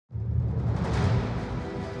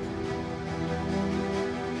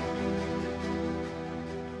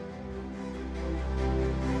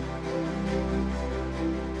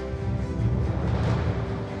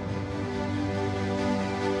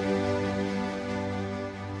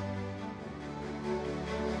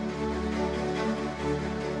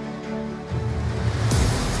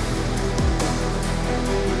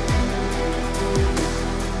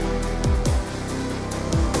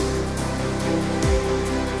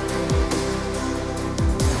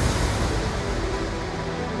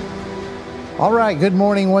All right, good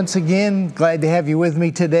morning once again. Glad to have you with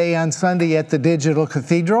me today on Sunday at the Digital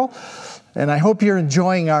Cathedral. And I hope you're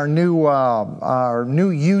enjoying our new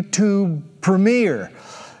YouTube premiere.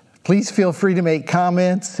 Please feel free to make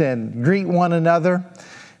comments and greet one another.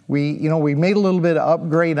 We made a little bit of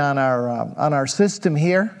upgrade on our system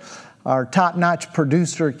here. Our top-notch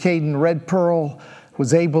producer, Caden Red Pearl,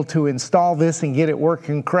 was able to install this and get it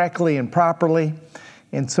working correctly and properly.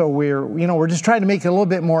 And so we're just trying to make it a little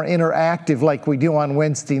bit more interactive like we do on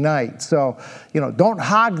Wednesday night. So, don't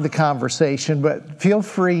hog the conversation, but feel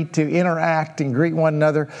free to interact and greet one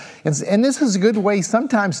another. And this is a good way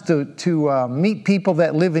sometimes to meet people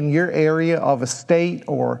that live in your area of a state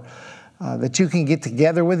or that you can get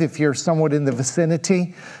together with if you're somewhat in the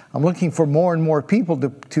vicinity. I'm looking for more and more people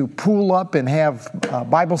to pool up and have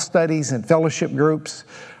Bible studies and fellowship groups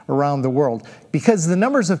around the world, because the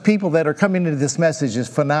numbers of people that are coming into this message is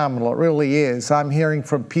phenomenal. It really is. I'm hearing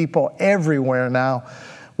from people everywhere now,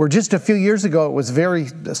 where just a few years ago it was very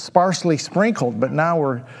sparsely sprinkled, but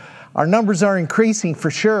now our numbers are increasing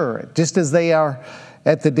for sure, just as they are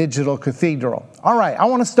at the Digital Cathedral. All right, I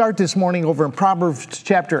want to start this morning over in Proverbs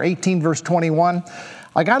chapter 18, verse 21.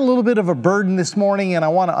 I got a little bit of a burden this morning, and I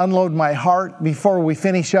want to unload my heart before we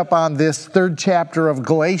finish up on this third chapter of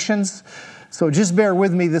Galatians. So just bear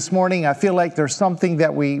with me this morning. I feel like there's some things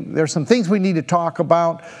we need to talk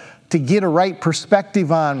about to get a right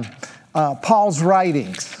perspective on Paul's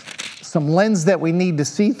writings, some lens that we need to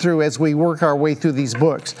see through as we work our way through these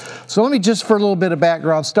books. So let me just, for a little bit of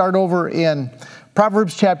background, start over in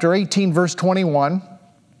Proverbs chapter 18, verse 21.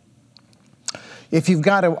 If you've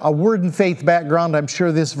got a Word and Faith background, I'm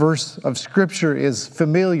sure this verse of Scripture is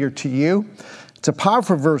familiar to you. It's a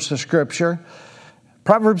powerful verse of Scripture.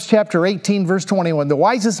 Proverbs chapter 18, verse 21. The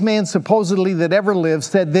wisest man supposedly that ever lived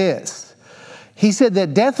said this. He said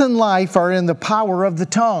that death and life are in the power of the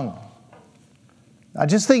tongue. Now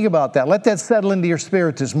just think about that. Let that settle into your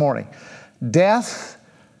spirit this morning. Death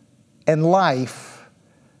and life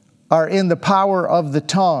are in the power of the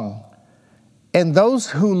tongue. And those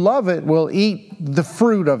who love it will eat the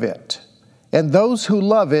fruit of it. And those who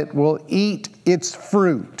love it will eat its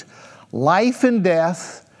fruit. Life and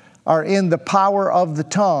death are in the power of the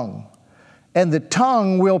tongue, and the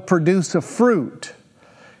tongue will produce a fruit,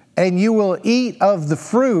 and you will eat of the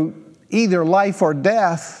fruit, either life or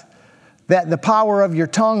death, that the power of your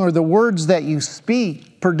tongue or the words that you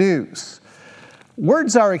speak produce.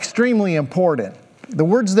 Words are extremely important. The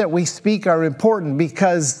words that we speak are important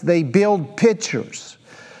because they build pictures.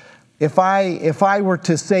 If I were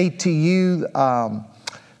to say to you,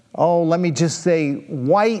 let me just say,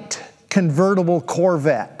 white convertible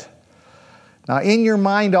Corvette. Now, in your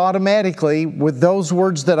mind, automatically, with those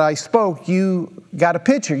words that I spoke, you got a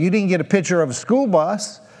picture. You didn't get a picture of a school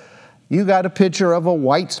bus. You got a picture of a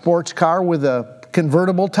white sports car with a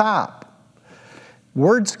convertible top.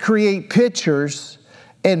 Words create pictures,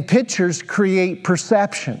 and pictures create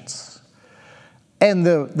perceptions. And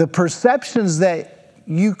the perceptions that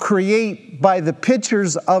you create by the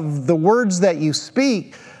pictures of the words that you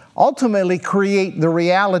speak ultimately create the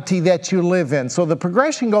reality that you live in. So the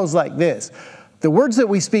progression goes like this. The words that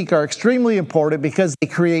we speak are extremely important because they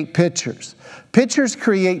create pictures. Pictures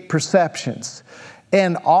create perceptions.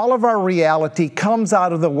 And all of our reality comes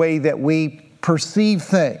out of the way that we perceive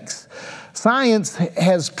things. Science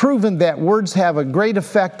has proven that words have a great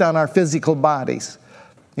effect on our physical bodies.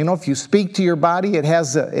 If you speak to your body, it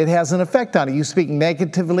has an effect on it. You speak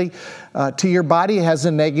negatively to your body, it has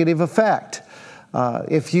a negative effect.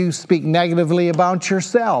 If you speak negatively about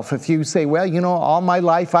yourself, if you say, all my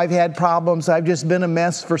life I've had problems, I've just been a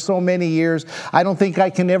mess for so many years, I don't think I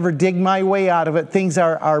can ever dig my way out of it, things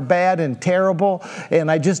are bad and terrible,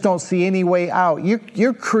 and I just don't see any way out.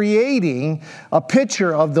 You're creating a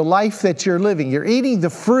picture of the life that you're living. You're eating the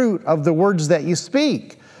fruit of the words that you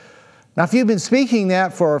speak. Now, if you've been speaking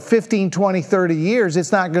that for 15, 20, 30 years,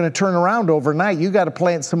 it's not going to turn around overnight. You've got to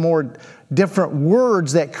plant some more different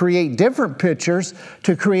words that create different pictures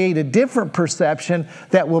to create a different perception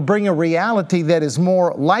that will bring a reality that is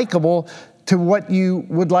more likable to what you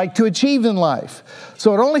would like to achieve in life.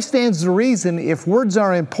 So it only stands to reason, if words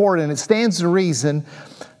are important, it stands to reason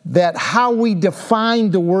that how we define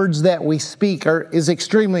the words that we speak is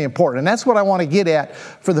extremely important. And that's what I want to get at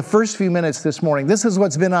for the first few minutes this morning. This is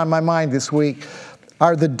what's been on my mind this week,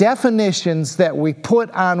 are the definitions that we put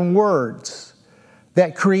on words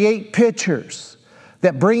that create pictures,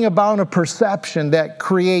 that bring about a perception that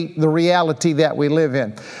create the reality that we live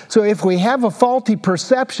in. So if we have a faulty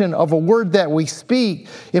perception of a word that we speak,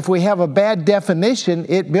 if we have a bad definition,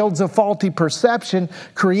 it builds a faulty perception,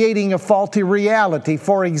 creating a faulty reality.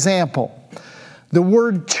 For example, the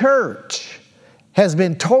word church has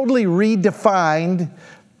been totally redefined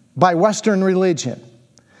by Western religion.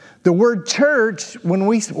 The word church,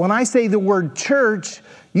 when I say the word church,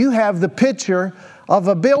 you have the picture of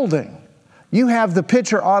a building. You have the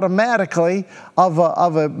picture automatically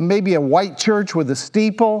of maybe a white church with a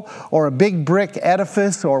steeple or a big brick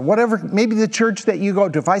edifice or whatever, maybe the church that you go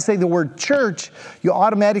to. If I say the word church, you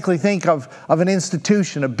automatically think of an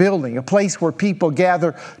institution, a building, a place where people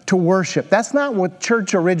gather to worship. That's not what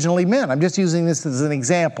church originally meant. I'm just using this as an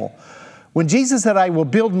example. When Jesus said, I will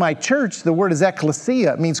build my church, the word is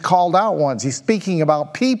ecclesia. It means called out ones. He's speaking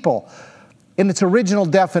about people. In its original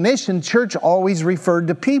definition, church always referred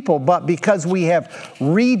to people, but because we have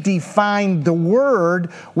redefined the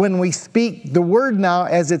word, when we speak the word now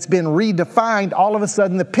as it's been redefined, all of a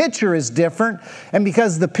sudden the picture is different, and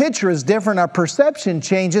because the picture is different, our perception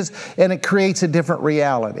changes, and it creates a different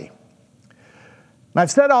reality. And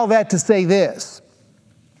I've said all that to say this.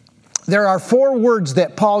 There are 4 words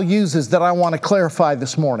that Paul uses that I want to clarify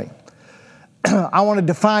this morning. I want to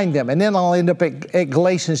define them, and then I'll end up at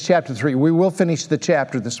Galatians chapter 3. We will finish the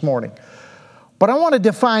chapter this morning. But I want to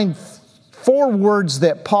define 4 words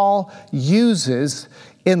that Paul uses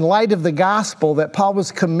in light of the gospel that Paul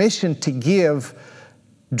was commissioned to give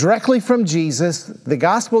directly from Jesus, the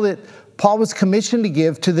gospel that Paul was commissioned to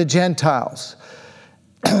give to the Gentiles.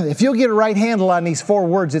 If you'll get a right handle on these 4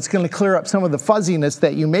 words, it's going to clear up some of the fuzziness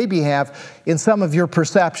that you maybe have in some of your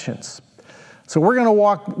perceptions. So we're going to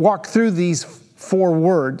walk through these 4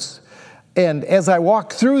 words, and as I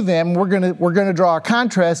walk through them, we're going to draw a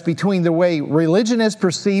contrast between the way religion has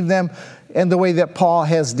perceived them and the way that Paul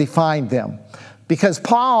has defined them. Because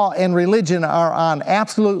Paul and religion are on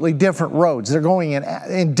absolutely different roads. They're going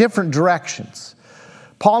in different directions.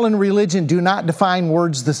 Paul and religion do not define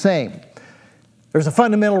words the same. There's a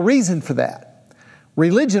fundamental reason for that.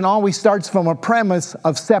 Religion always starts from a premise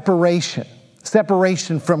of separation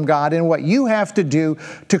from God, and what you have to do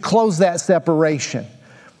to close that separation.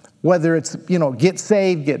 Whether it's, get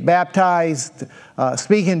saved, get baptized,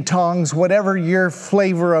 speak in tongues, whatever your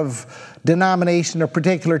flavor of denomination or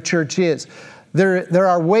particular church is. There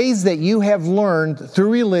are ways that you have learned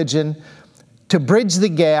through religion to bridge the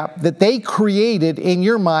gap that they created in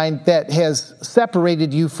your mind that has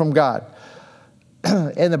separated you from God.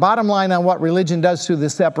 And the bottom line on what religion does through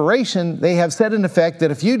this separation, they have said in effect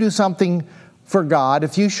that if you do something for God,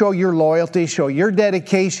 if you show your loyalty, show your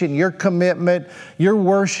dedication, your commitment, your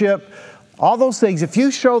worship, all those things, if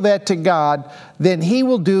you show that to God, then He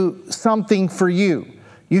will do something for you.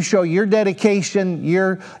 You show your dedication,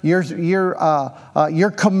 your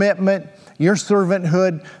commitment, your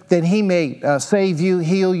servanthood, then He may save you,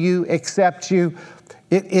 heal you, accept you.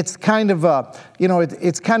 It's kind of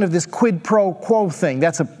it's kind of this quid pro quo thing.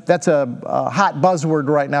 That's a hot buzzword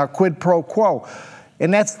right now, quid pro quo.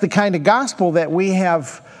 And that's the kind of gospel that we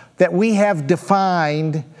have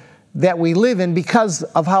defined, that we live in because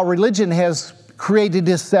of how religion has created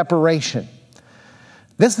this separation.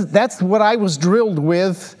 That's what I was drilled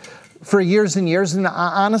with for years and years, and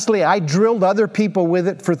honestly, I drilled other people with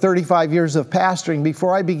it for 35 years of pastoring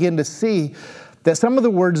before I began to see that some of the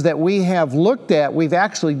words that we have looked at, we've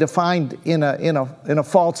actually defined in a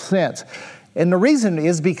false sense. And the reason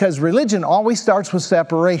is because religion always starts with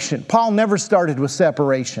separation. Paul never started with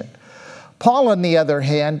separation. Paul, on the other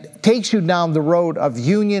hand, takes you down the road of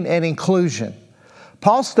union and inclusion.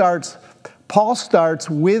 Paul starts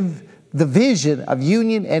with the vision of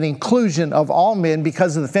union and inclusion of all men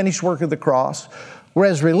because of the finished work of the cross,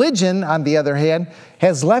 whereas religion, on the other hand,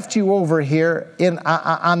 has left you over here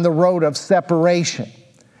on the road of separation.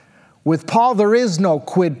 With Paul, there is no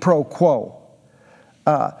quid pro quo.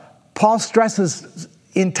 Paul stresses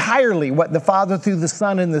entirely what the Father through the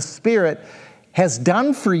Son and the Spirit has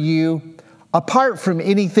done for you apart from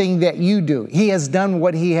anything that you do. He has done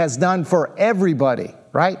what He has done for everybody,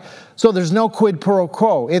 right? So there's no quid pro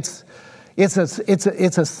quo. It's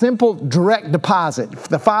a simple direct deposit.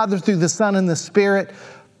 The Father through the Son and the Spirit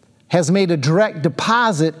has made a direct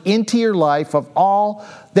deposit into your life of all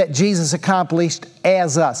that Jesus accomplished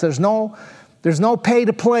as us. There's no pay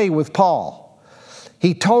to play with Paul.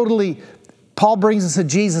 Paul brings us a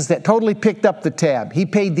Jesus that totally picked up the tab. He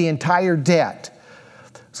paid the entire debt.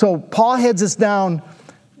 So Paul heads us down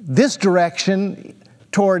this direction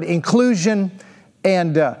toward inclusion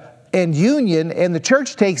and union, and the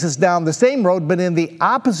church takes us down the same road, but in the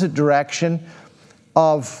opposite direction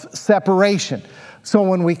of separation. So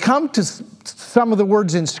when we come to some of the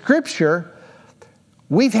words in Scripture,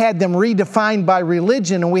 we've had them redefined by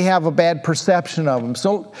religion, and we have a bad perception of them.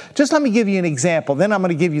 So just let me give you an example. Then I'm going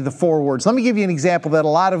to give you the 4 words. Let me give you an example that a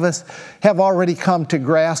lot of us have already come to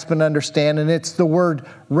grasp and understand, and it's the word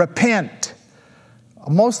repent.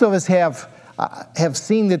 Most of us have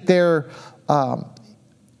seen that there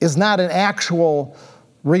is not an actual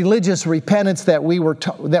religious repentance that we were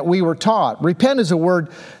taught. Repent is a word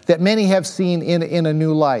that many have seen in a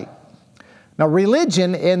new light. Now,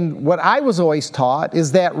 religion, and what I was always taught,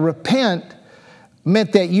 is that repent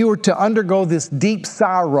meant that you were to undergo this deep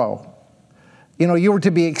sorrow. You were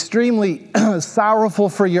to be extremely sorrowful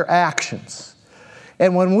for your actions.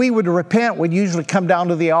 And when we would repent, we'd usually come down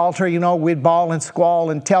to the altar, we'd bawl and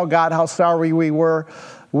squall and tell God how sorry we were.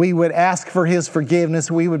 We would ask for His forgiveness.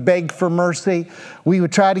 We would beg for mercy. We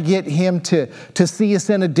would try to get Him to see us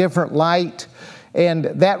in a different light. And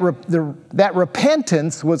that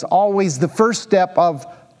repentance was always the first step of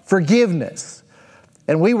forgiveness.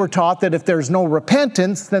 And we were taught that if there's no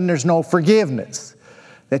repentance, then there's no forgiveness.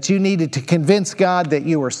 That you needed to convince God that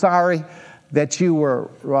you were sorry, that you were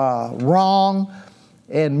wrong,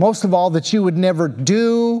 and most of all, that you would never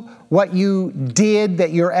do what you did,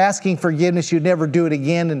 that you're asking forgiveness, you'd never do it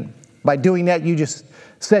again. And by doing that, you just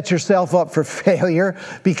set yourself up for failure,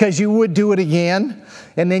 because you would do it again.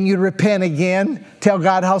 And then you'd repent again, tell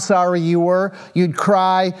God how sorry you were. You'd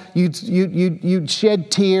cry, you'd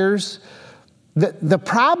shed tears. The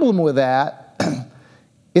problem with that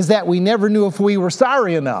is that we never knew if we were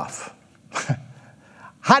sorry enough.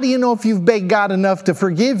 How do you know if you've begged God enough to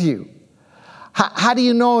forgive you? How do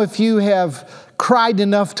you know if you have cried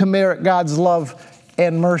enough to merit God's love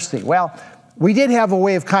and mercy? Well, we did have a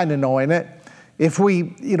way of kind of knowing it. If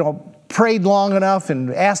we, prayed long enough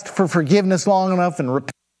and asked for forgiveness long enough and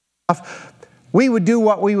repented enough, we would do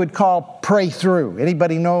what we would call pray through.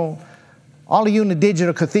 Anybody know? All of you in the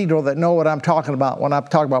Digital Cathedral that know what I'm talking about when I'm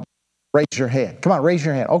talking about, raise your hand. Come on, raise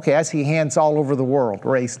your hand. Okay, I see hands all over the world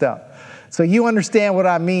raised up. So you understand what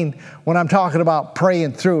I mean when I'm talking about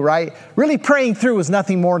praying through, right? Really, praying through is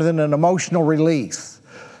nothing more than an emotional release.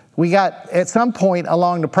 We got, at some point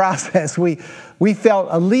along the process, we felt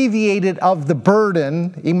alleviated of the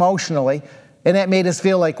burden emotionally, and that made us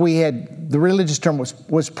feel like we had, the religious term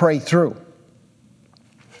was pray through.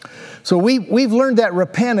 So we've learned that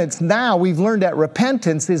repentance, now we've learned that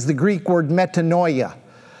repentance is the Greek word metanoia,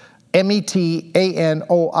 M-E-T-A-N-O-I-A.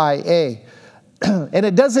 And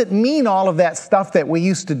it doesn't mean all of that stuff that we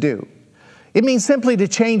used to do. It means simply to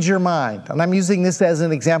change your mind. And I'm using this as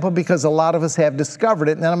an example because a lot of us have discovered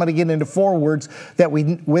it. And then I'm going to get into 4 words that we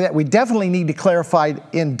definitely need to clarify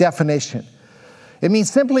in definition. It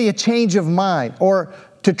means simply a change of mind, or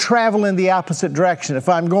to travel in the opposite direction. If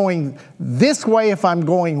I'm going this way, if I'm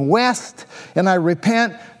going west and I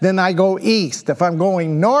repent, then I go east. If I'm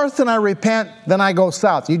going north and I repent, then I go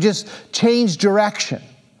south. You just change direction.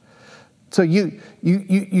 So you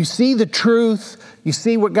see the truth, you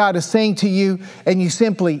see what God is saying to you, and you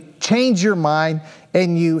simply change your mind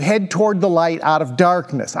and you head toward the light out of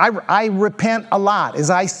darkness. I repent a lot. As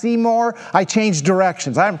I see more, I change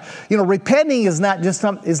directions. Repenting is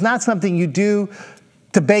not something you do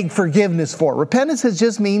to beg forgiveness for. Repentance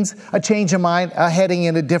just means a change of mind, a heading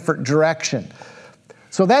in a different direction.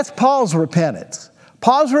 So that's Paul's repentance.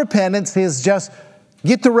 Paul's repentance is just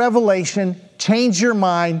get the revelation, change your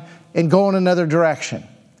mind, and go in another direction.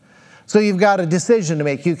 So you've got a decision to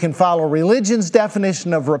make. You can follow religion's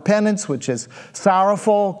definition of repentance, which is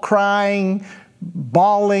sorrowful, crying,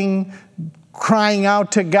 bawling, crying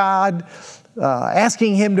out to God,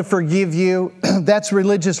 asking Him to forgive you. That's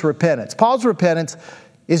religious repentance. Paul's repentance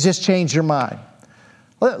is just change your mind.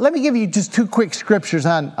 Let me give you just 2 quick scriptures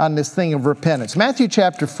on this thing of repentance. Matthew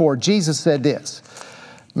chapter 4, Jesus said this.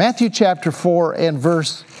 Matthew chapter 4 and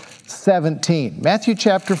verse 17. Matthew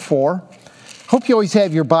chapter 4. Hope you always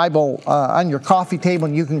have your Bible on your coffee table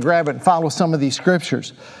and you can grab it and follow some of these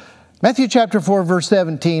scriptures. Matthew chapter 4, verse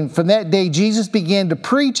 17. From that day Jesus began to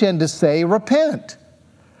preach and to say, repent,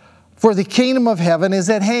 for the kingdom of heaven is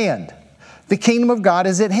at hand. The kingdom of God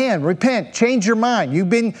is at hand. Repent, change your mind. You've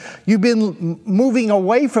been moving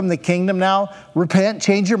away from the kingdom. Now repent,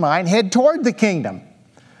 change your mind, head toward the kingdom.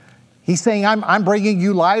 He's saying, I'm bringing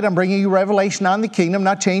you light, I'm bringing you revelation on the kingdom.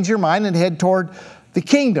 Now change your mind and head toward the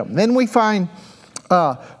kingdom. Then we find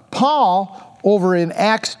Paul over in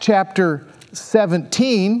Acts chapter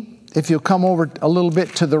 17, if you'll come over a little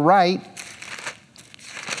bit to the right.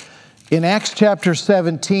 In Acts chapter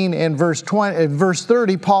 17 and verse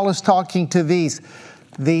 30, Paul is talking to these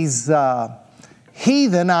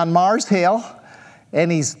heathen on Mars Hill,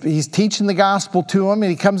 and he's teaching the gospel to them, and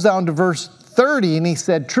he comes down to verse 30, and he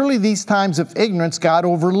said, truly these times of ignorance God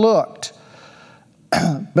overlooked,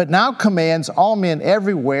 but now commands all men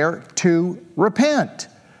everywhere to repent.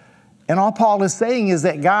 And all Paul is saying is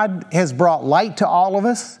that God has brought light to all of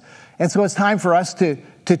us, and so it's time for us to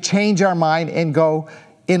change our mind and go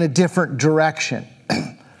in a different direction.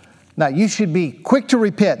 Now, you should be quick to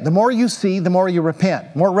repent. The more you see, the more you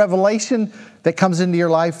repent. More revelation that comes into your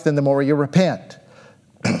life, then the more you repent.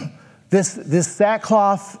 This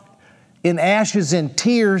sackcloth in ashes and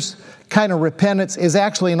tears kind of repentance is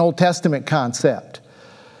actually an Old Testament concept.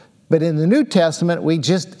 But in the New Testament, we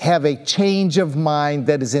just have a change of mind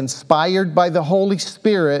that is inspired by the Holy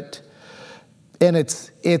Spirit, and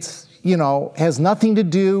it's has nothing to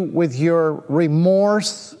do with your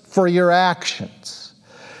remorse for your actions.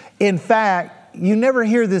 In fact, you never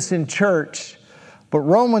hear this in church, but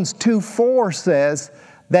Romans 2:4 says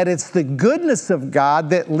that it's the goodness of God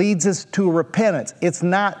that leads us to repentance. It's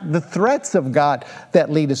not the threats of God that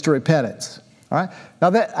lead us to repentance. All right?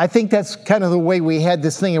 Now, I think that's kind of the way we had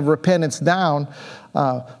this thing of repentance down.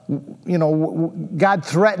 God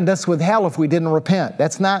threatened us with hell if we didn't repent.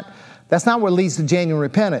 That's not what leads to genuine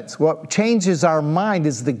repentance. What changes our mind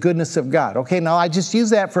is the goodness of God. Okay, now I just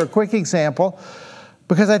use that for a quick example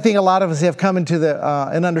because I think a lot of us have come into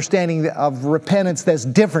an understanding of repentance that's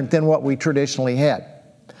different than what we traditionally had.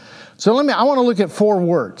 So I want to look at 4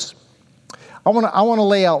 words. I want to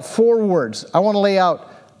lay out 4 words. I want to lay out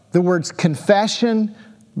the words confession,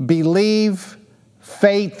 believe,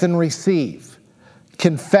 faith, and receive.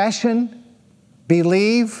 Confession,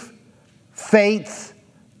 believe, faith,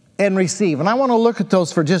 and receive. And I want to look at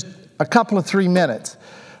those for just a couple of 3 minutes.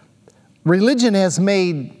 Religion has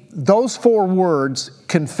made those 4 words,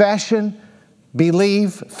 confession,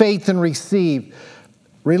 believe, faith, and receive.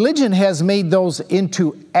 Religion has made those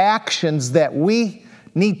into actions that we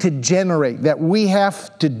need to generate, that we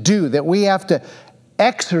have to do, that we have to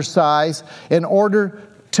exercise in order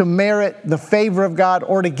to merit the favor of God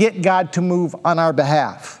or to get God to move on our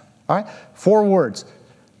behalf. All right? 4 words.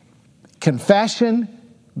 Confession,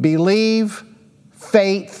 believe,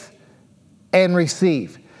 faith, and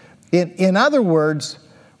receive. In other words,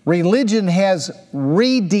 religion has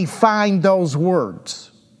redefined those words.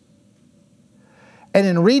 And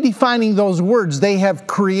in redefining those words,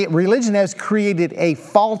 religion has created a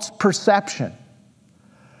false perception.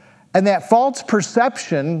 And that false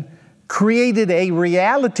perception created a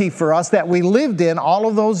reality for us that we lived in all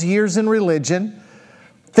of those years in religion,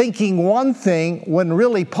 thinking one thing when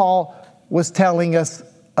really Paul was telling us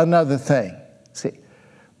another thing. See,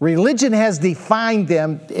 religion has defined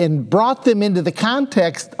them and brought them into the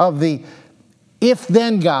context of the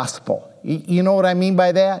if-then gospel. You know what I mean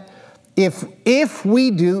by that? If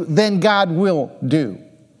we do, then God will do.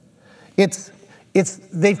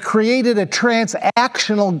 They've created a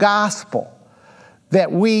transactional gospel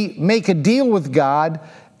that we make a deal with God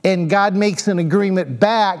and God makes an agreement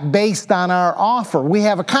back based on our offer. We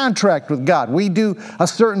have a contract with God. We do a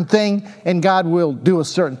certain thing and God will do a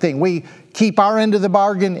certain thing. We keep our end of the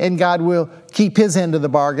bargain and God will keep His end of the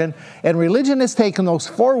bargain. And religion has taken those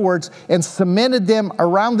 4 words and cemented them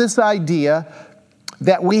around this idea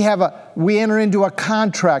that we enter into a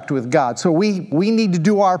contract with God. So we need to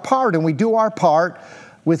do our part, and we do our part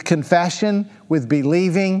with confession, with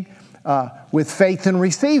believing, with faith and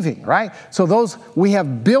receiving, right? So we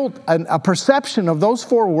have built a perception of those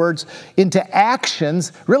 4 words into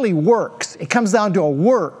actions, really works. It comes down to a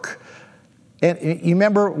work. And you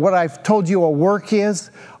remember what I've told you a work is?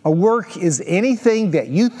 A work is anything that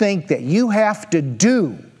you think that you have to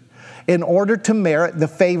do in order to merit the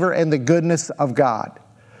favor and the goodness of God.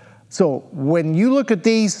 So when you look at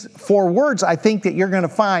these 4 words, I think that you're going to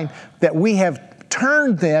find that we have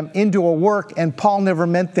turned them into a work, and Paul never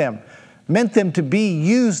meant them to be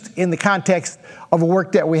used in the context of a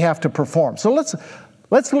work that we have to perform. So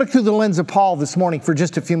let's look through the lens of Paul this morning for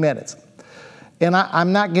just a few minutes. And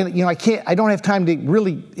I'm not going to, I don't have time to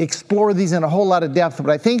really explore these in a whole lot of depth, but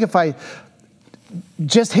I think if I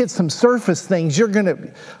just hit some surface things,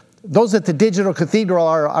 those at the Digital Cathedral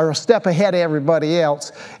are a step ahead of everybody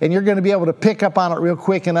else, and you're going to be able to pick up on it real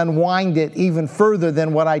quick and unwind it even further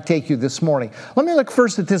than what I take you this morning. Let me look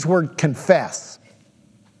first at this word confess.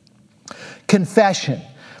 Confession.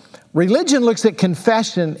 Religion looks at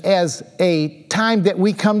confession as a time that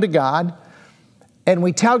we come to God and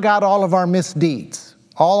we tell God all of our misdeeds,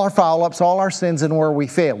 all our foul-ups, all our sins, and where we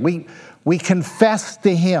fail. We confess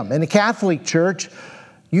to Him. In the Catholic Church,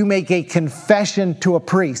 you make a confession to a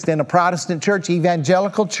priest. In a Protestant church,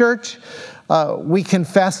 evangelical church, we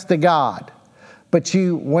confess to God. But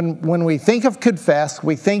when we think of confess,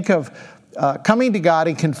 we think of coming to God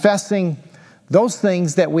and confessing those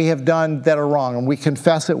things that we have done that are wrong, and we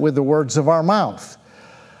confess it with the words of our mouth.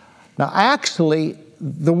 Now, actually,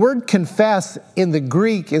 the word confess in the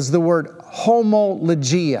Greek is the word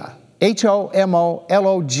homologia. H-O-M-O-L-O-G-I-A.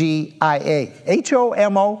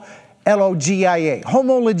 H-O-M-O-L-O-G-I-A.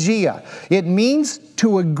 Homologia. It means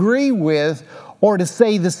to agree with or to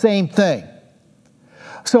say the same thing.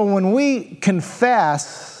 So when we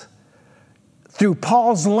confess through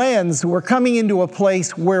Paul's lens, we're coming into a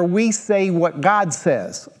place where we say what God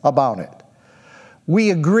says about it.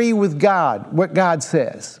 We agree with God, what God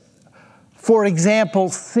says. For example,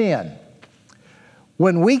 sin.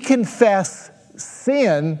 When we confess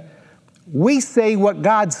sin, we say what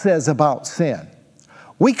God says about sin.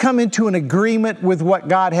 We come into an agreement with what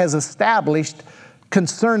God has established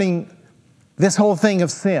concerning this whole thing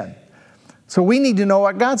of sin. So we need to know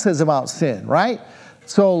what God says about sin, right?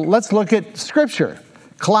 So let's look at Scripture.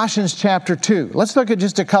 Colossians chapter 2. Let's look at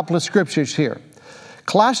just a couple of scriptures here.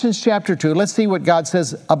 Colossians chapter 2, let's see what God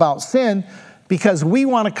says about sin, because we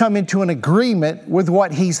want to come into an agreement with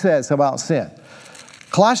what He says about sin.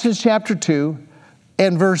 Colossians chapter 2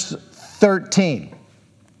 and verse 13.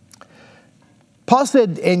 Paul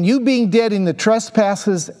said, "And you being dead in the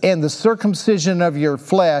trespasses and the circumcision of your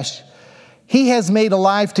flesh, He has made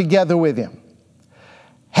alive together with Him,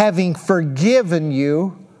 having forgiven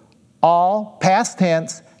you all," past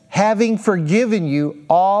tense, "having forgiven you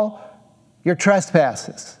all your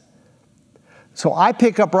trespasses." So I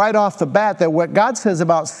pick up right off the bat that what God says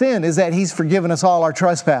about sin is that He's forgiven us all our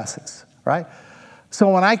trespasses, right? So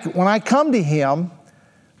when I come to Him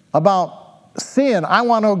about sin, I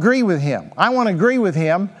want to agree with Him. I want to agree with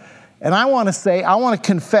Him, and I want to say, I want to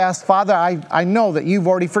confess, Father, I know that You've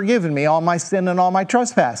already forgiven me all my sin and all my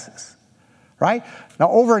trespasses, right? Now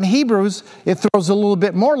over in Hebrews, it throws a little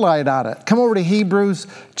bit more light on it. Come over to Hebrews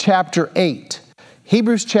chapter 8.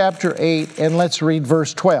 Hebrews chapter 8, and let's read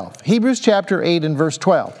verse 12. Hebrews chapter 8 and verse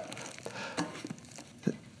 12.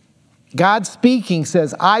 God speaking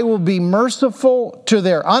says, "I will be merciful to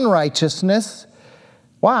their unrighteousness,"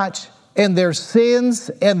 watch, "and their sins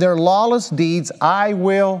and their lawless deeds I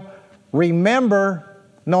will remember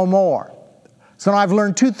no more." So now I've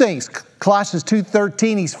learned two things. Colossians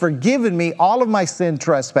 2:13, He's forgiven me all of my sin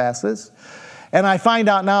trespasses. And I find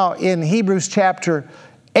out now in Hebrews chapter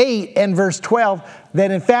 8 and verse 12 that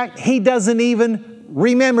in fact He doesn't even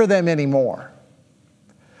remember them anymore.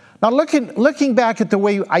 Now looking back at the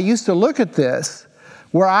way I used to look at this,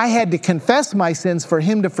 where I had to confess my sins for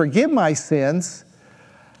Him to forgive my sins,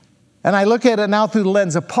 and I look at it now through the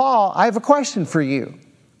lens of Paul, I have a question for you.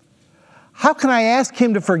 How can I ask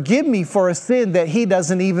Him to forgive me for a sin that He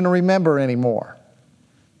doesn't even remember anymore?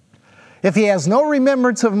 If He has no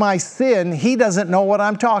remembrance of my sin, He doesn't know what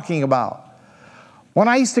I'm talking about. When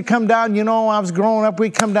I used to come down, when I was growing up,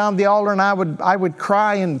 we'd come down the altar and I would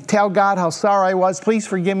cry and tell God how sorry I was. Please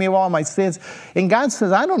forgive me of all my sins. And God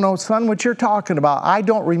says, I don't know, son, what you're talking about. I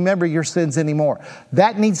don't remember your sins anymore.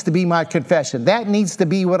 That needs to be my confession. That needs to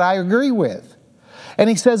be what I agree with. And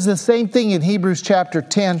He says the same thing in Hebrews chapter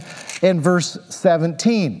 10 and verse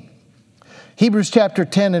 17. Hebrews chapter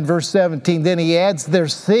 10 and verse 17, then He adds, their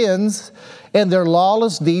sins and their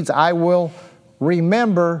lawless deeds I will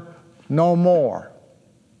remember no more.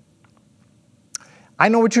 I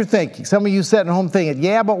know what you're thinking. Some of you sitting at home thinking,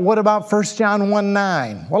 yeah, but what about 1 John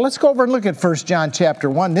 1:9? Well, let's go over and look at 1 John chapter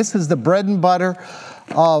 1. This is the bread and butter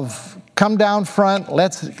of come down front,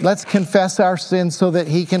 let's confess our sins so that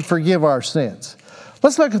He can forgive our sins.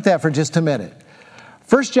 Let's look at that for just a minute.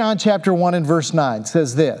 1 John chapter 1 and verse 9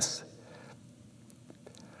 says this.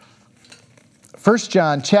 1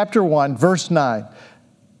 John chapter 1 verse 9.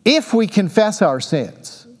 If we confess our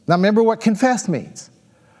sins. Now remember what confess means.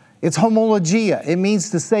 It's homologia. It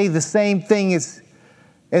means to say the same thing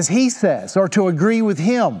as He says, or to agree with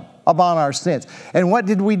Him about our sins. And what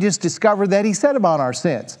did we just discover that He said about our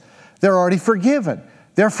sins? They're already forgiven.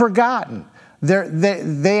 They're forgotten.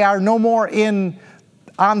 They are no more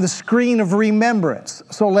on the screen of remembrance.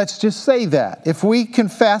 So let's just say that. If we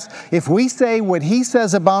confess, if we say what He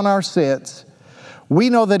says about our sins,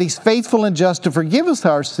 we know that He's faithful and just to forgive us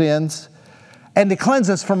our sins and to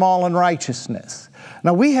cleanse us from all unrighteousness.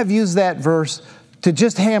 Now, we have used that verse to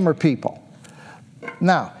just hammer people.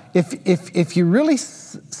 Now, if you really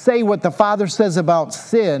say what the Father says about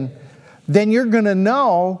sin, then you're going to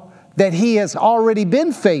know that He has already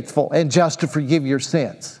been faithful and just to forgive your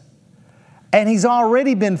sins. And He's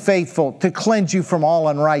already been faithful to cleanse you from all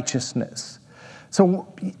unrighteousness. So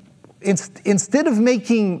instead of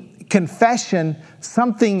making confession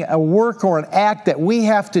something, a work or an act that we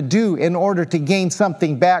have to do in order to gain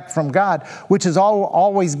something back from God, which has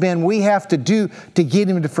always been we have to do to get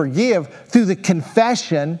Him to forgive, through the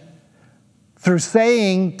confession, through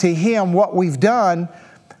saying to Him what we've done,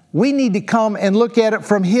 we need to come and look at it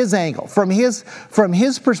from His angle, from His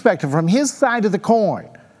perspective, from His side of the coin,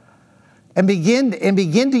 and begin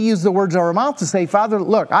to use the words of our mouth to say, Father,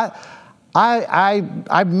 look,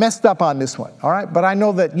 I messed up on this one, all right? But I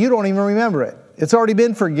know that You don't even remember it. It's already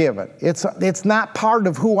been forgiven. It's not part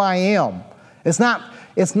of who I am. It's not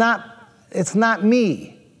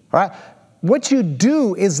me, right? What you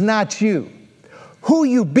do is not you. Who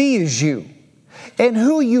you be is you. And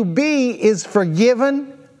who you be is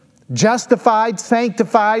forgiven, justified,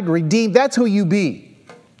 sanctified, redeemed. That's who you be.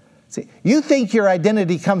 See, you think your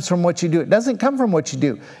identity comes from what you do. It doesn't come from what you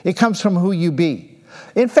do. It comes from who you be.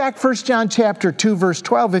 In fact, 1 John chapter 2, verse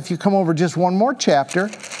 12, if you come over just one more chapter,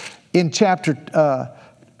 in chapter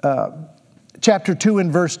 2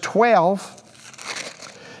 and verse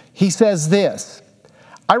 12, he says this,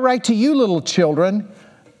 I write to you, little children,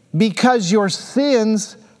 because your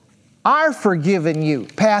sins are forgiven you.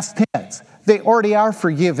 Past tense. They already are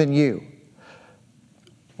forgiven you.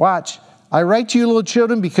 Watch. I write to you, little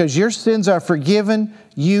children, because your sins are forgiven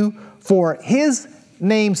you for His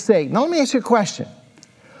name's sake. Now let me ask you a question.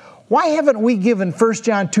 Why haven't we given 1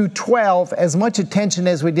 John 2:12 as much attention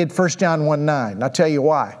as we did 1 John 1:9? I'll tell you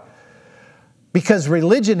why. Because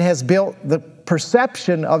religion has built the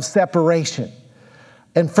perception of separation.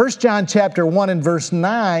 And 1 John chapter 1 and verse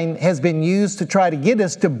 9 has been used to try to get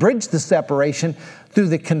us to bridge the separation through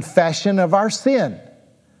the confession of our sin.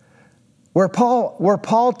 Where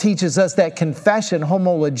Paul teaches us that confession,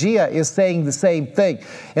 homologia, is saying the same thing.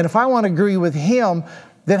 And if I want to agree with him,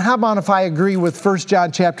 then how about if I agree with 1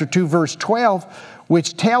 John chapter 2, verse 12,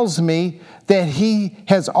 which tells me that He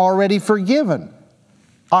has already forgiven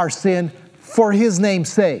our sin for His name's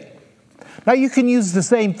sake. Now you can use the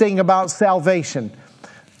same thing about salvation.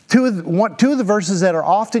 Two of the verses that are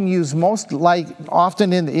often used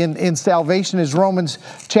often in salvation is Romans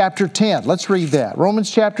chapter 10. Let's read that.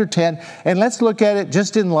 Romans chapter 10, and let's look at it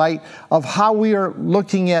just in light of how we are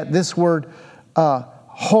looking at this word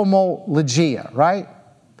homologia, right?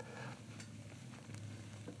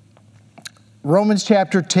 Romans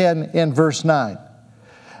chapter 10 and verse 9.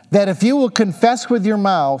 That if you will confess with your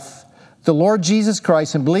mouth the Lord Jesus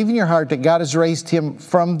Christ and believe in your heart that God has raised Him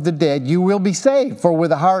from the dead, you will be saved. For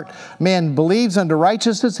with the heart man believes unto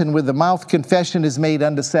righteousness, and with the mouth confession is made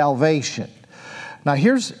unto salvation. Now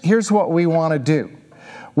here's what we want to do.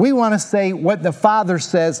 We want to say what the Father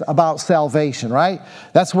says about salvation, right?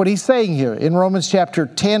 That's what He's saying here. In Romans chapter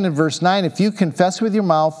 10 and verse 9, if you confess with your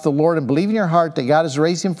mouth the Lord and believe in your heart that God has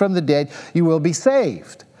raised Him from the dead, you will be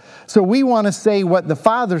saved. So we want to say what the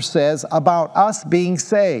Father says about us being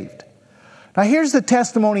saved. Now here's the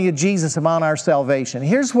testimony of Jesus about our salvation.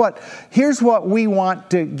 Here's what we want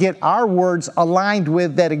to get our words aligned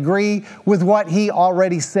with that agree with what He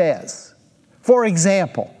already says. For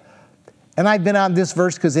example, and I've been on this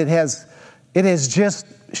verse because it has just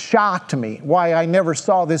shocked me why I never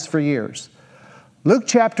saw this for years. Luke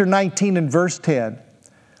chapter 19 and verse 10,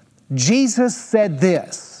 Jesus said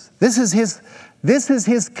this. This is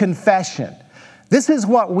His confession. This is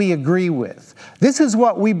what we agree with. This is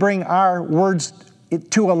what we bring our words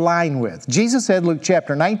to align with. Jesus said, Luke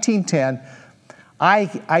chapter 19:10,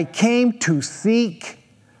 I came to seek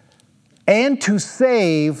and to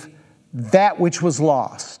save that which was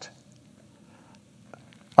lost.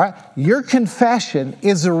 All right? Your confession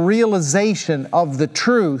is a realization of the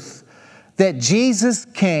truth that Jesus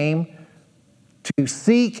came to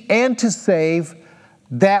seek and to save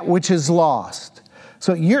that which is lost.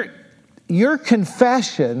 So your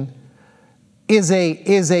confession is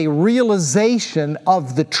a realization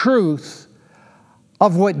of the truth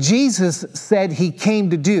of what Jesus said He came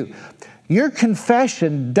to do. Your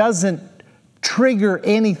confession doesn't trigger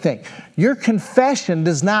anything. Your confession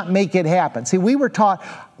does not make it happen. See, we were taught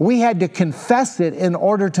we had to confess it in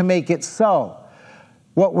order to make it so.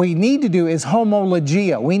 What we need to do is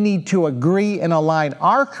homologia. We need to agree and align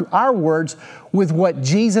our words with what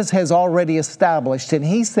Jesus has already established. And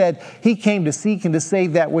He said He came to seek and to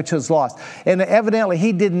save that which was lost. And evidently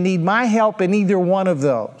He didn't need my help in either one of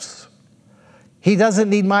those. He doesn't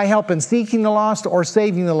need my help in seeking the lost or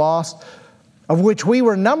saving the lost, of which we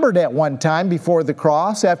were numbered at one time before the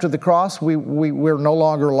cross. After the cross, we're no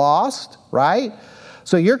longer lost, right?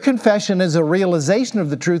 So your confession is a realization of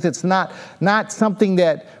the truth. It's not something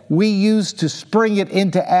that we use to spring it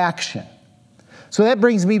into action. So that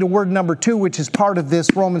brings me to word number 2, which is part of this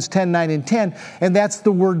Romans 10, 9, and 10, and that's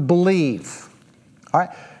the word believe. All right?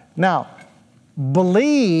 Now,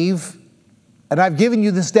 believe, and I've given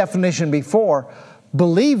you this definition before,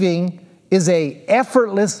 believing is an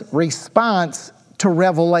effortless response to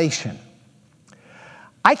revelation.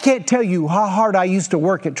 I can't tell you how hard I used to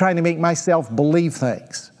work at trying to make myself believe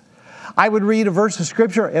things. I would read a verse of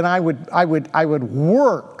Scripture and I would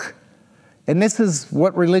work, and this is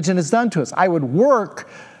what religion has done to us. I would work,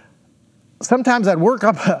 sometimes I'd work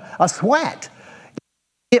up a sweat,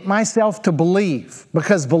 get myself to believe,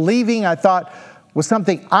 because believing, I thought, was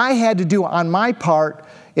something I had to do on my part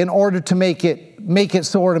in order to make it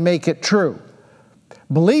so, or to make it true.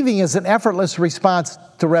 Believing is an effortless response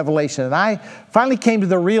to revelation. And I finally came to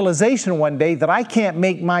the realization one day that I can't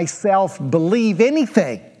make myself believe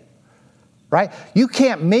anything, right? You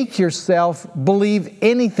can't make yourself believe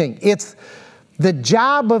anything. It's the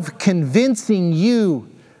job of convincing you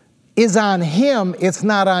is on Him, it's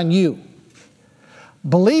not on you.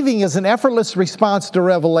 Believing is an effortless response to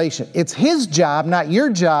revelation. It's His job, not your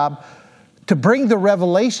job, to bring the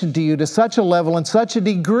revelation to you to such a level and such a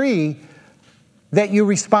degree that you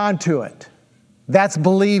respond to it. That's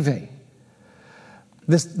believing.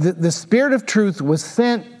 The Spirit of truth was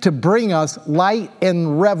sent to bring us light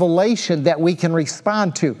and revelation that we can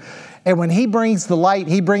respond to. And when He brings the light,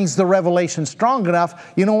 He brings the revelation strong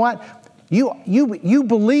enough, you know what? You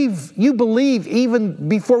believe even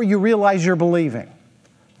before you realize you're believing.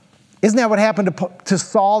 Isn't that what happened to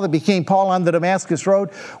Saul that became Paul on the Damascus Road?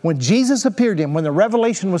 When Jesus appeared to him, when the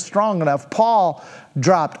revelation was strong enough, Paul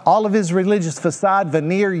dropped all of his religious facade,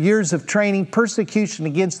 veneer, years of training, persecution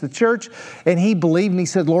against the church, and he believed, and he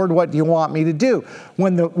said, Lord, what do you want me to do?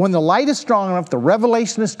 When the light is strong enough, the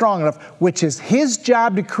revelation is strong enough, which is His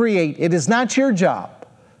job to create, it is not your job.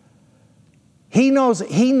 He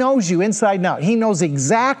knows you inside and out. He knows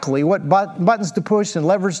exactly what buttons to push and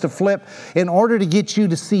levers to flip in order to get you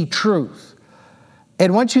to see truth.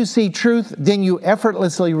 And once you see truth, then you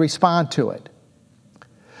effortlessly respond to it.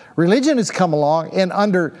 Religion has come along and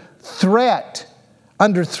under threat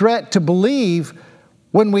to believe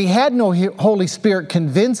when we had no Holy Spirit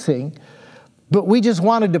convincing, but we just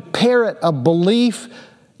wanted to parrot a belief,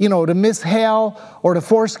 to miss hell or to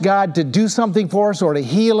force God to do something for us or to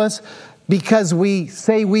heal us. Because we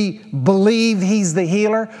say we believe He's the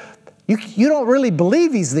healer. You don't really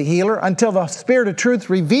believe He's the healer until the Spirit of truth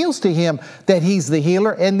reveals to him that He's the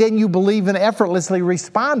healer, and then you believe and effortlessly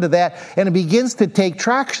respond to that, and it begins to take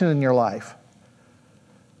traction in your life.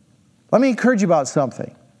 Let me encourage you about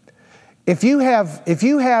something. If you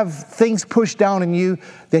have things pushed down in you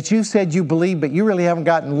that you said you believe, but you really haven't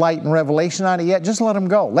gotten light and revelation on it yet, just let them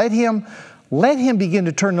go. Let him begin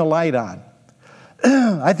to turn the light on.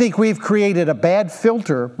 I think we've created a bad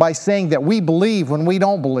filter by saying that we believe when we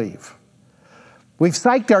don't believe. We've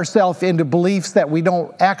psyched ourselves into beliefs that we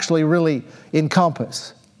don't actually really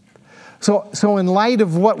encompass. So in light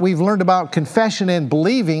of what we've learned about confession and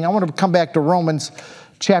believing, I want to come back to Romans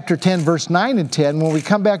chapter 10, verse 9 and 10. When we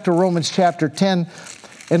come back to Romans chapter 10,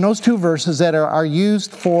 and those two verses that are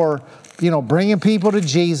used for, bringing people to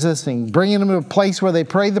Jesus and bringing them to a place where they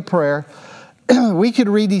pray the prayer, we could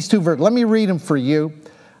read these two verses. Let me read them for you.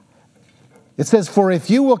 It says, for if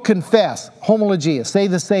you will confess, homologia, say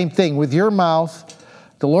the same thing with your mouth,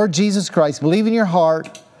 the Lord Jesus Christ, believe in your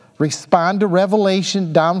heart, respond to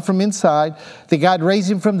revelation down from inside, that God raised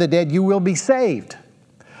Him from the dead, you will be saved.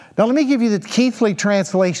 Now let me give you the Keathley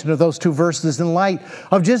translation of those two verses in light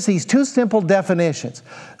of just these two simple definitions.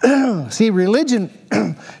 See, religion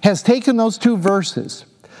has taken those two verses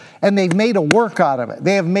and they've made a work out of it.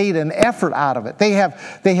 They have made an effort out of it. They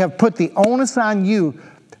have put the onus on you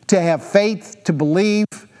to have faith, to believe,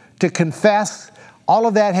 to confess. All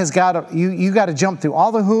of that has got to, you got to jump through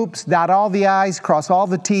all the hoops, dot all the I's, cross all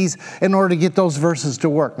the T's in order to get those verses to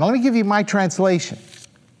work. Now let me give you my translation.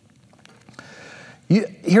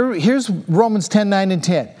 Here's Romans 10, 9 and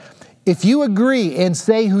 10. If you agree and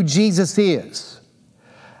say who Jesus is,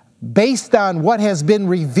 based on what has been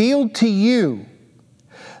revealed to you,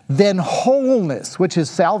 then wholeness, which is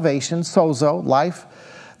salvation, sozo, life,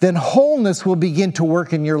 then wholeness will begin to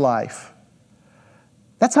work in your life.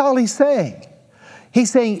 That's all he's saying. He's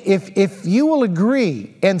saying if you will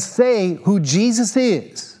agree and say who Jesus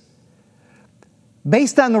is,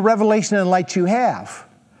 based on the revelation and light you have.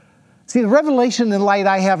 See, the revelation and light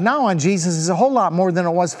I have now on Jesus is a whole lot more than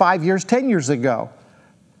it was 5 years, 10 years ago.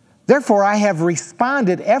 Therefore, I have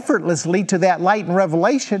responded effortlessly to that light and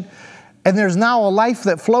revelation. And there's now a life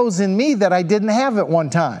that flows in me that I didn't have at one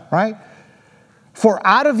time, right? For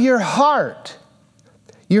out of your heart,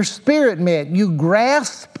 your spirit man, you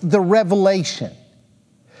grasp the revelation.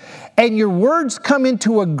 And your words come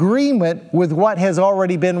into agreement with what has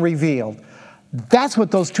already been revealed. That's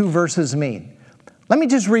what those two verses mean. Let me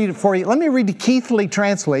just read it for you. Let me read the Keathley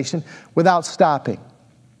translation without stopping.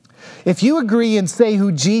 If you agree and say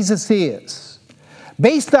who Jesus is,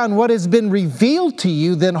 based on what has been revealed to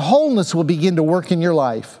you, then wholeness will begin to work in your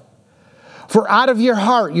life. For out of your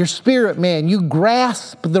heart, your spirit man, you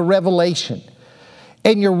grasp the revelation,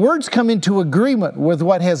 and your words come into agreement with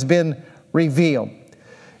what has been revealed.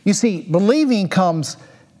 You see, believing comes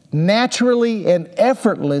naturally and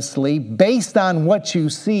effortlessly based on what you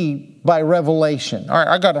see by revelation. All right,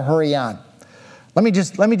 I got to hurry on. Let me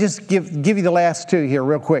just give you the last two here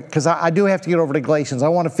real quick, because I do have to get over to Galatians. I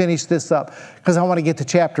want to finish this up because I want to get to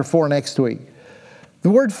chapter 4 next week. The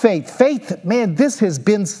word faith. Faith, man, this has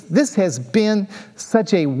been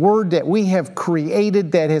such a word that we have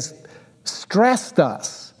created that has stressed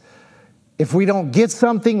us. If we don't get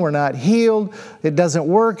something, we're not healed, it doesn't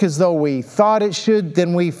work as though we thought it should,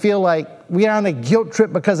 then we feel like we are on a guilt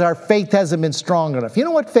trip because our faith hasn't been strong enough. You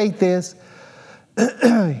know what faith is?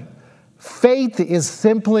 Faith is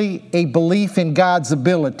simply a belief in God's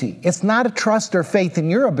ability. It's not a trust or faith in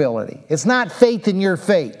your ability. It's not faith in your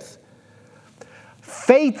faith.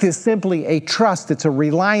 Faith is simply a trust. It's a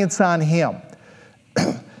reliance on Him.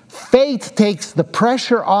 Faith takes the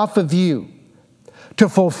pressure off of you to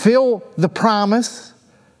fulfill the promise,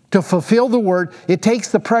 to fulfill the word. It takes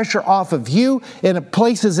the pressure off of you and it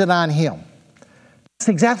places it on Him. That's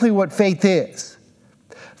exactly what faith is.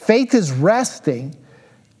 Faith is resting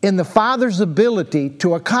in the Father's ability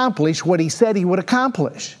to accomplish what He said He would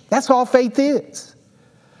accomplish. That's all faith is.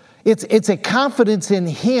 It's a confidence in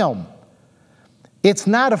Him. It's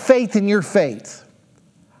not a faith in your faith.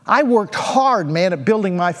 I worked hard, man, at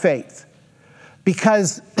building my faith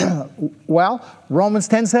because, well, Romans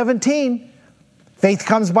 10:17, faith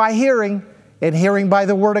comes by hearing and hearing by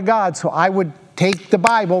the Word of God. So I would take the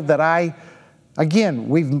Bible that again,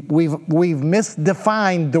 we've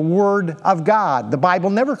misdefined the Word of God. The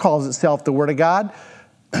Bible never calls itself the Word of God.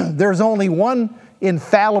 There's only one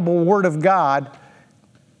infallible Word of God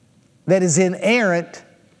that is inerrant,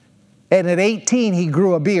 and at 18 he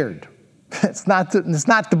grew a beard. It's not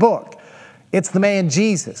the book. It's the man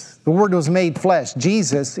Jesus. The Word was made flesh.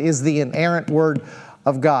 Jesus is the inerrant Word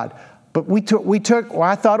of God. But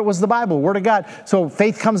I thought it was the Bible, the Word of God. So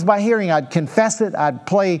faith comes by hearing. I'd confess it. I'd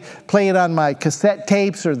play it on my cassette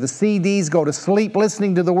tapes or the CDs, go to sleep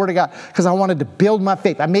listening to the Word of God because I wanted to build my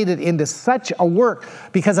faith. I made it into such a work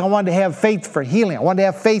because I wanted to have faith for healing. I wanted to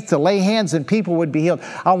have faith to lay hands and people would be healed.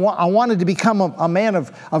 I wanted to become a man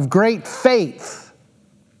of great faith.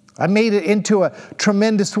 I made it into a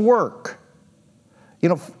tremendous work. You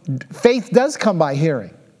know, faith does come by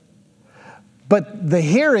hearing. But the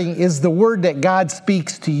hearing is the word that God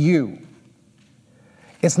speaks to you.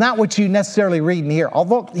 It's not what you necessarily read and hear.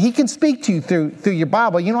 Although He can speak to you through your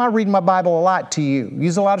Bible. You know, I read my Bible a lot to you.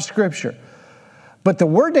 Use a lot of Scripture. But the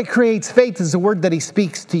word that creates faith is the word that He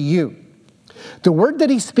speaks to you. The word that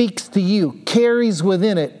He speaks to you carries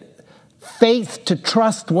within it faith to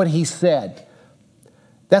trust what He said.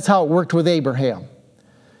 That's how it worked with Abraham.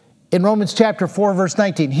 In Romans chapter 4, verse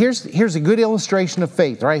 19, here's a good illustration of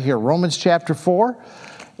faith right here. Romans chapter 4,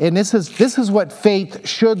 and this is what faith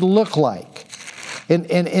should look like. And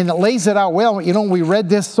it lays it out well. You know, we read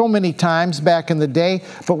this so many times back in the day,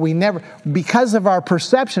 but we never, because of our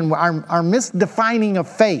perception, our misdefining of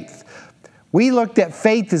faith, we looked at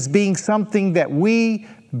faith as being something that we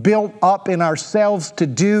built up in ourselves to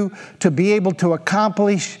do, to be able to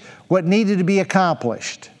accomplish what needed to be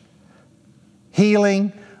accomplished.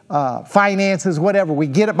 Healing, finances, whatever. We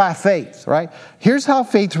get it by faith, right? Here's how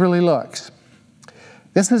faith really looks.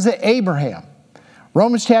 This is Abraham.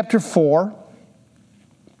 Romans chapter 4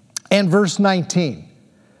 and verse 19.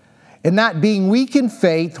 And not being weak in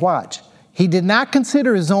faith, watch, he did not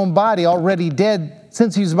consider his own body already dead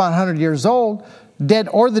since he was about 100 years old, dead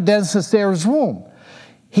or the deadness of Sarah's womb.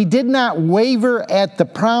 He did not waver at the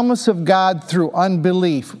promise of God through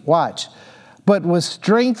unbelief. Watch. But was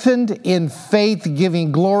strengthened in faith,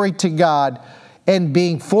 giving glory to God, and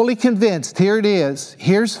being fully convinced, here it is,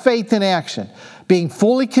 here's faith in action, being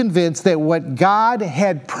fully convinced that what God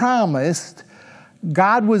had promised,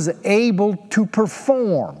 God was able to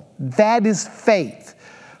perform. That is faith.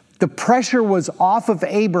 The pressure was off of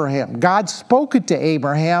Abraham. God spoke it to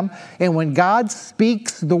Abraham, and when God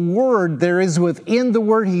speaks the word, there is within the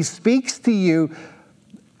word He speaks to you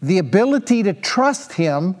the ability to trust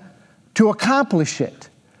Him to accomplish it.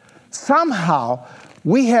 Somehow,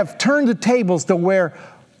 we have turned the tables to where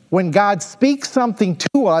when God speaks something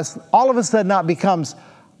to us, all of a sudden it becomes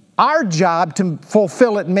our job to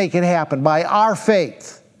fulfill it and make it happen by our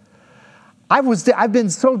faith. I've been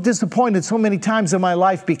so disappointed so many times in my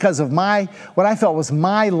life because of what I felt was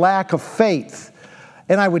my lack of faith.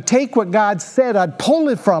 And I would take what God said, I'd pull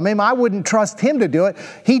it from Him. I wouldn't trust Him to do it.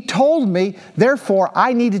 He told me, therefore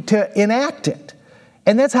I needed to enact it.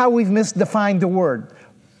 And that's how we've misdefined the word.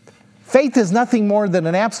 Faith is nothing more than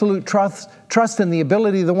an absolute trust in the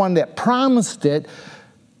ability of the one that promised it,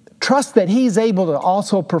 trust that He's able to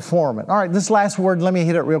also perform it. All right, this last word, let me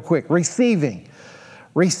hit it real quick. Receiving.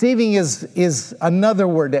 Receiving is another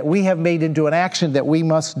word that we have made into an action that we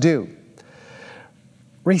must do.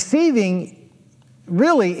 Receiving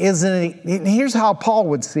really is here's how Paul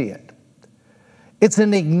would see it. It's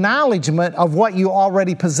an acknowledgement of what you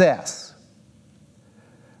already possess.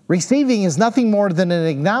 Receiving is nothing more than an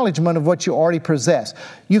acknowledgement of what you already possess.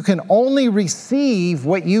 You can only receive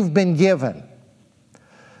what you've been given.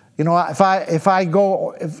 You know, if I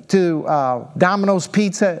go to Domino's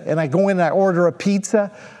Pizza and I go in and I order a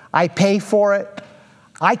pizza, I pay for it.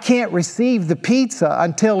 I can't receive the pizza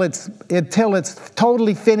until it's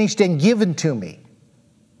totally finished and given to me.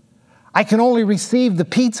 I can only receive the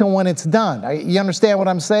pizza when it's done. You understand what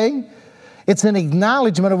I'm saying? It's an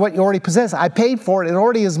acknowledgement of what you already possess. I paid for it. It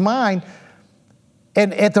already is mine.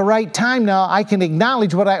 And at the right time now, I can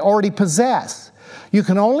acknowledge what I already possess. You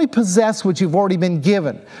can only possess what you've already been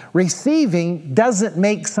given. Receiving doesn't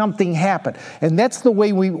make something happen. And that's the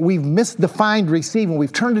way we've misdefined receiving.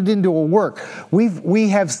 We've turned it into a work. We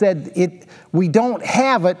have said we don't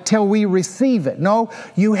have it till we receive it. No,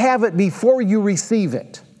 you have it before you receive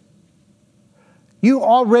it. You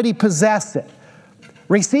already possess it.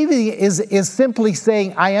 Receiving is simply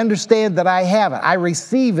saying, I understand that I have it. I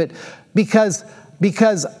receive it because it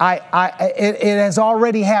has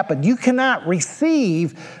already happened. You cannot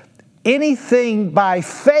receive anything by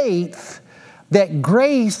faith that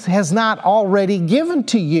grace has not already given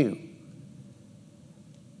to you.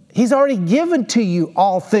 He's already given to you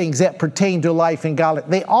all things that pertain to life and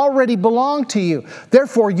godliness. They already belong to you.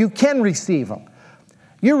 Therefore, you can receive them.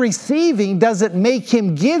 Your receiving doesn't make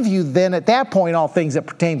Him give you then at that point all things that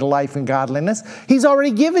pertain to life and godliness. He's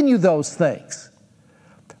already given you those things.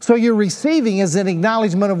 So your receiving is an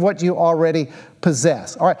acknowledgement of what you already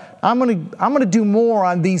possess. All right, I'm going to do more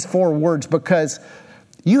on these 4 words because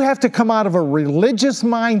you have to come out of a religious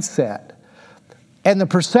mindset and the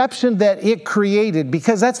perception that it created,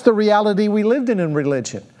 because that's the reality we lived in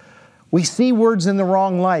religion. We see words in the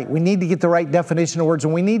wrong light. We need to get the right definition of words,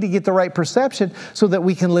 and we need to get the right perception so that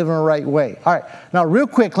we can live in the right way. All right, now real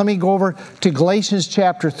quick, let me go over to Galatians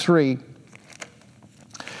chapter 3.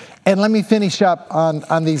 And let me finish up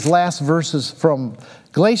on these last verses from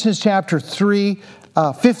Galatians chapter 3,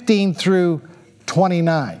 15 through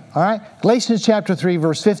 29. All right? Galatians chapter 3,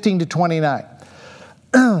 verse 15 to 29.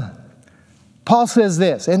 Paul says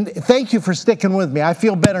this, and thank you for sticking with me. I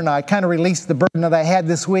feel better now. I kind of released the burden that I had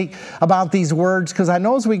this week about these words, because I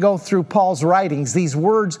know as we go through Paul's writings, these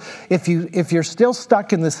words, if you're still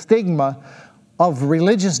stuck in the stigma of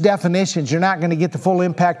religious definitions, you're not going to get the full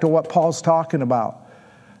impact of what Paul's talking about.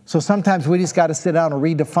 So sometimes we just got to sit down and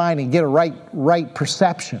redefine and get a right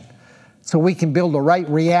perception so we can build a right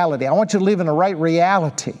reality. I want you to live in a right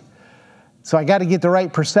reality. So I got to get the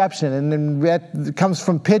right perception, and then that comes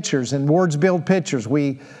from pictures, and words build pictures.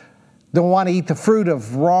 We don't want to eat the fruit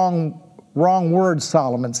of wrong words,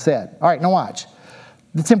 Solomon said. All right, now watch.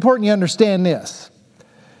 It's important you understand this.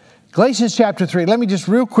 Galatians chapter 3, let me just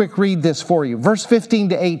real quick read this for you. Verse 15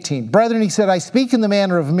 to 18. Brethren, he said, I speak in the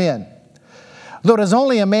manner of men. Though it is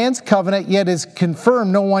only a man's covenant, yet is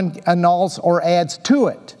confirmed, no one annuls or adds to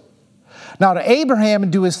it. Now to Abraham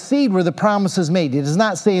and to his seed were the promises made. It does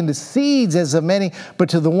not say in the seeds as of many, but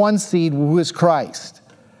to the one seed who is Christ.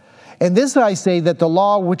 And this I say, that the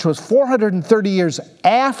law which was 430 years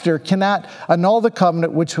after cannot annul the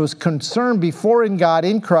covenant which was concerned before in God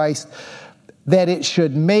in Christ, that it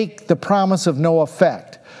should make the promise of no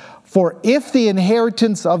effect. For if the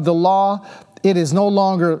inheritance of the law, it is no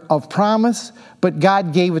longer of promise, but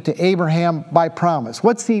God gave it to Abraham by promise.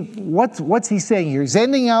 What's he saying here? He's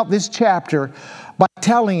ending out this chapter by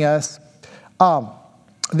telling us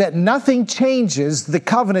that nothing changes the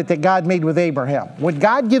covenant that God made with Abraham. When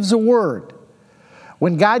God gives a word,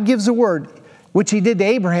 which He did to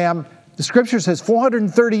Abraham, the Scripture says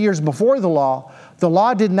 430 years before the law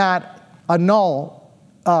did not annul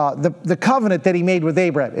the covenant that He made with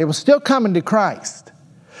Abraham. It was still coming to Christ.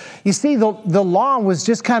 You see, the law was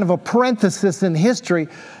just kind of a parenthesis in history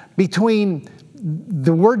between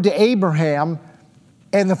the word to Abraham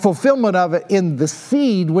and the fulfillment of it in the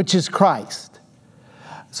seed, which is Christ.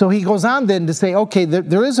 So he goes on then to say, okay,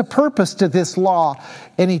 there is a purpose to this law,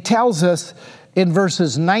 and he tells us in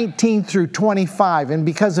verses 19 through 25, and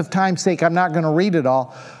because of time's sake, I'm not going to read it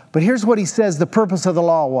all, but here's what he says the purpose of the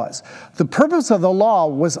law was. The purpose of the law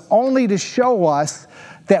was only to show us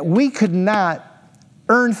that we could not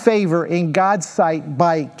earn favor in God's sight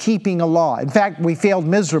by keeping a law. In fact, we failed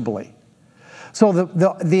miserably. So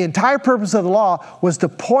the entire purpose of the law was to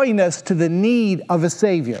point us to the need of a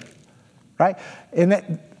Savior, right?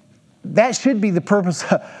 And that should be the purpose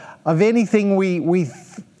of anything we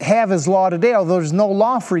have as law today, although there's no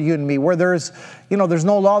law for you and me. Where there's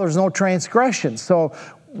no law, there's no transgression. So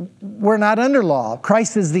we're not under law.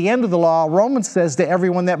 Christ is the end of the law. Romans says to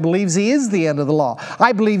everyone that believes he is the end of the law.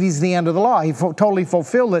 I believe he's the end of the law. He totally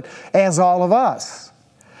fulfilled it as all of us.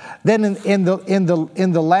 Then in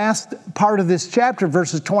the last part of this chapter,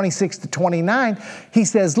 verses 26 to 29, he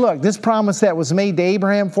says, look, this promise that was made to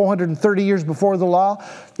Abraham 430 years before the law,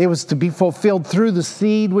 it was to be fulfilled through the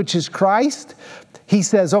seed, which is Christ. He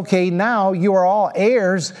says, okay, now you are all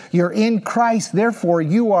heirs. You're in Christ. Therefore,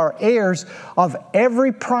 you are heirs of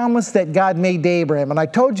every promise that God made to Abraham. And I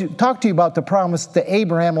talked to you about the promise to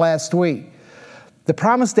Abraham last week. The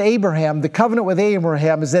promise to Abraham, the covenant with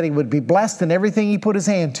Abraham, is that he would be blessed in everything he put his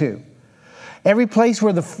hand to. Every place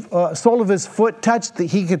where the sole of his foot touched, that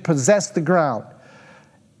he could possess the ground.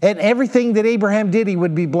 And everything that Abraham did, he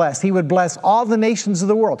would be blessed. He would bless all the nations of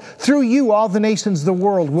the world. Through you, all the nations of the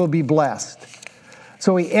world will be blessed.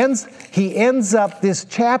 So he ends up this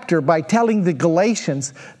chapter by telling the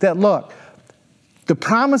Galatians that, look, the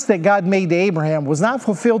promise that God made to Abraham was not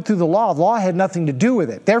fulfilled through the law. The law had nothing to do with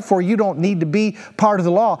it. Therefore, you don't need to be part of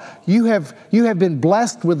the law. You have been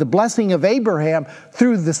blessed with the blessing of Abraham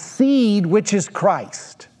through the seed, which is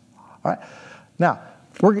Christ. All right? Now,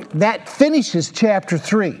 that finishes chapter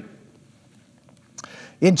 3.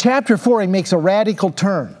 In chapter 4, he makes a radical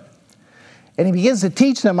turn. And he begins to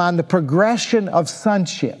teach them on the progression of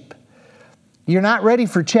sonship. You're not ready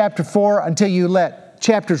for chapter 4 until you let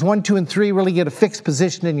chapters 1, 2, and 3 really get a fixed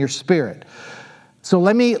position in your spirit. So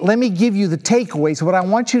let me give you the takeaways. What I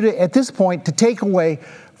want you to, at this point, to take away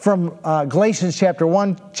from Galatians chapter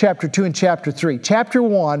 1, chapter 2, and chapter 3. Chapter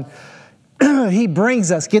 1, he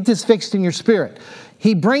brings us, get this fixed in your spirit,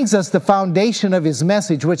 he brings us the foundation of his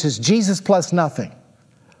message, which is Jesus plus nothing.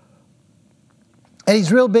 And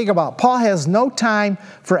he's real big about it. Paul has no time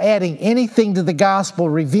for adding anything to the gospel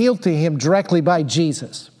revealed to him directly by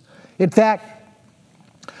Jesus. In fact,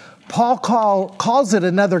 Paul calls it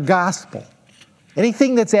another gospel.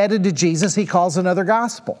 Anything that's added to Jesus, he calls another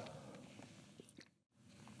gospel.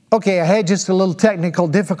 Okay, I had just a little technical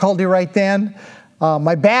difficulty right then.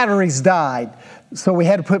 My batteries died, so we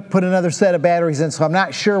had to put another set of batteries in, so I'm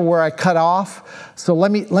not sure where I cut off. So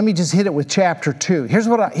let me just hit it with chapter 2. Here's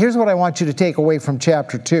what I want you to take away from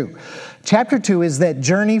chapter 2. Chapter 2 is that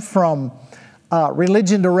journey from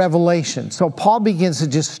religion to revelation. So Paul begins to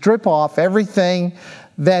just strip off everything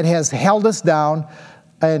that has held us down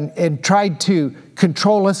and tried to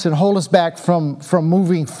control us and hold us back from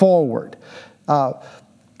moving forward.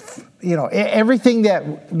 Everything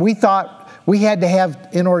that we thought we had to have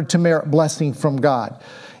in order to merit blessing from God.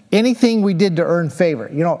 Anything we did to earn favor.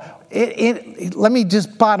 Let me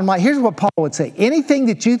just bottom line. Here's what Paul would say. Anything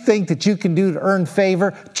that you think that you can do to earn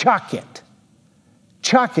favor, chuck it.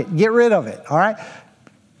 Chuck it. Get rid of it. All right?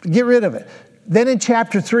 Get rid of it. Then in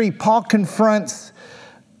chapter 3, Paul confronts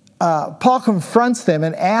them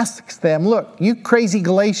and asks them, look, you crazy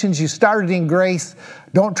Galatians, you started in grace.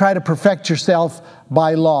 Don't try to perfect yourself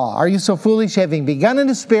by law. Are you so foolish? Having begun in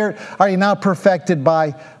the Spirit, are you now perfected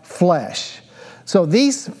by flesh? So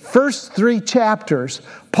these first 3 chapters,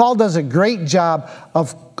 Paul does a great job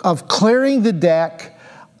of clearing the deck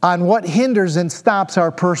on what hinders and stops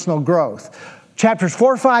our personal growth. Chapters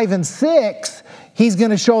 4, 5, and 6, he's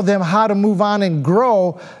going to show them how to move on and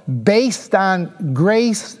grow based on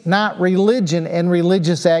grace, not religion and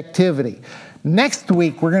religious activity. Next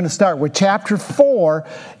week, we're going to start with chapter 4,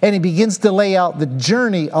 and he begins to lay out the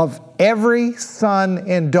journey of every son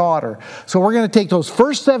and daughter. So we're going to take those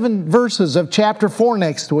first 7 verses of chapter 4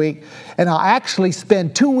 next week, and I'll actually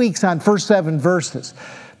spend 2 weeks on first 7 verses.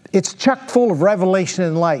 It's chock full of revelation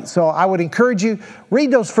and light. So I would encourage you,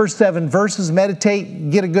 read those first 7 verses,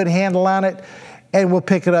 meditate, get a good handle on it, and we'll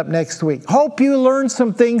pick it up next week. Hope you learned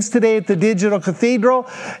some things today at the Digital Cathedral,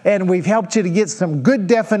 and we've helped you to get some good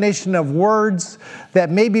definition of words that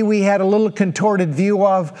maybe we had a little contorted view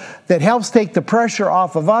of, that helps take the pressure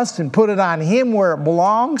off of us and put it on Him where it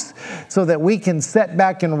belongs, so that we can sit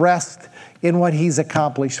back and rest in what He's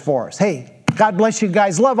accomplished for us. Hey, God bless you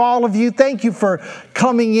guys. Love all of you. Thank you for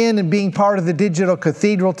coming in and being part of the Digital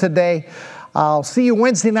Cathedral today. I'll see you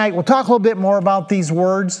Wednesday night. We'll talk a little bit more about these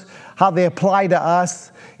words, how they apply to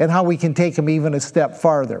us, and how we can take them even a step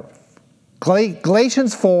farther.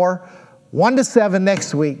 Galatians 4, 1-7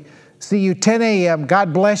 next week. See you 10 a.m.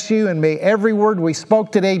 God bless you, and may every word we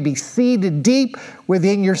spoke today be seeded deep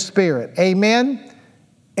within your spirit. Amen.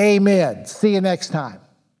 Amen. See you next time.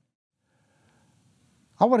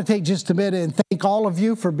 I want to take just a minute and thank all of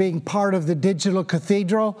you for being part of the Digital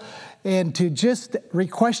Cathedral and to just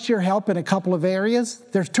request your help in a couple of areas.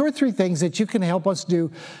 There's 2 or 3 things that you can help us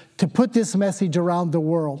do to put this message around the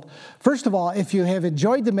world. First of all, if you have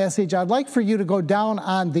enjoyed the message, I'd like for you to go down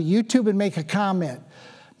on the YouTube and make a comment.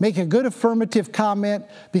 Make a good affirmative comment,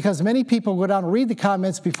 because many people go down and read the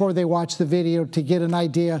comments before they watch the video to get an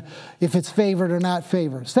idea if it's favored or not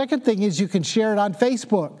favored. Second thing is you can share it on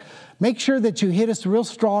Facebook. Make sure that you hit us real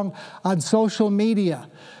strong on social media.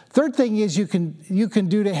 Third thing is you can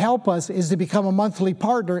do to help us is to become a monthly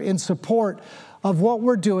partner in support of what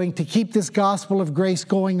we're doing to keep this gospel of grace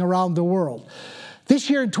going around the world. This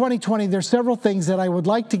year in 2020, there's several things that I would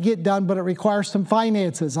like to get done, but it requires some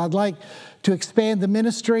finances. I'd like to expand the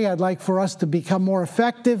ministry. I'd like for us to become more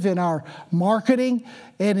effective in our marketing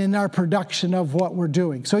and in our production of what we're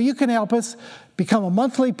doing. So you can help us become a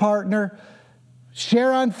monthly partner,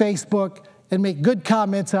 share on Facebook, and make good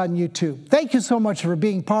comments on YouTube. Thank you so much for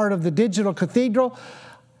being part of the Digital Cathedral.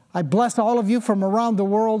 I bless all of you from around the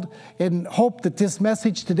world and hope that this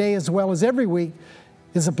message today, as well as every week,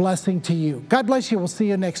 is a blessing to you. God bless you. We'll see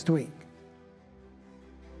you next week.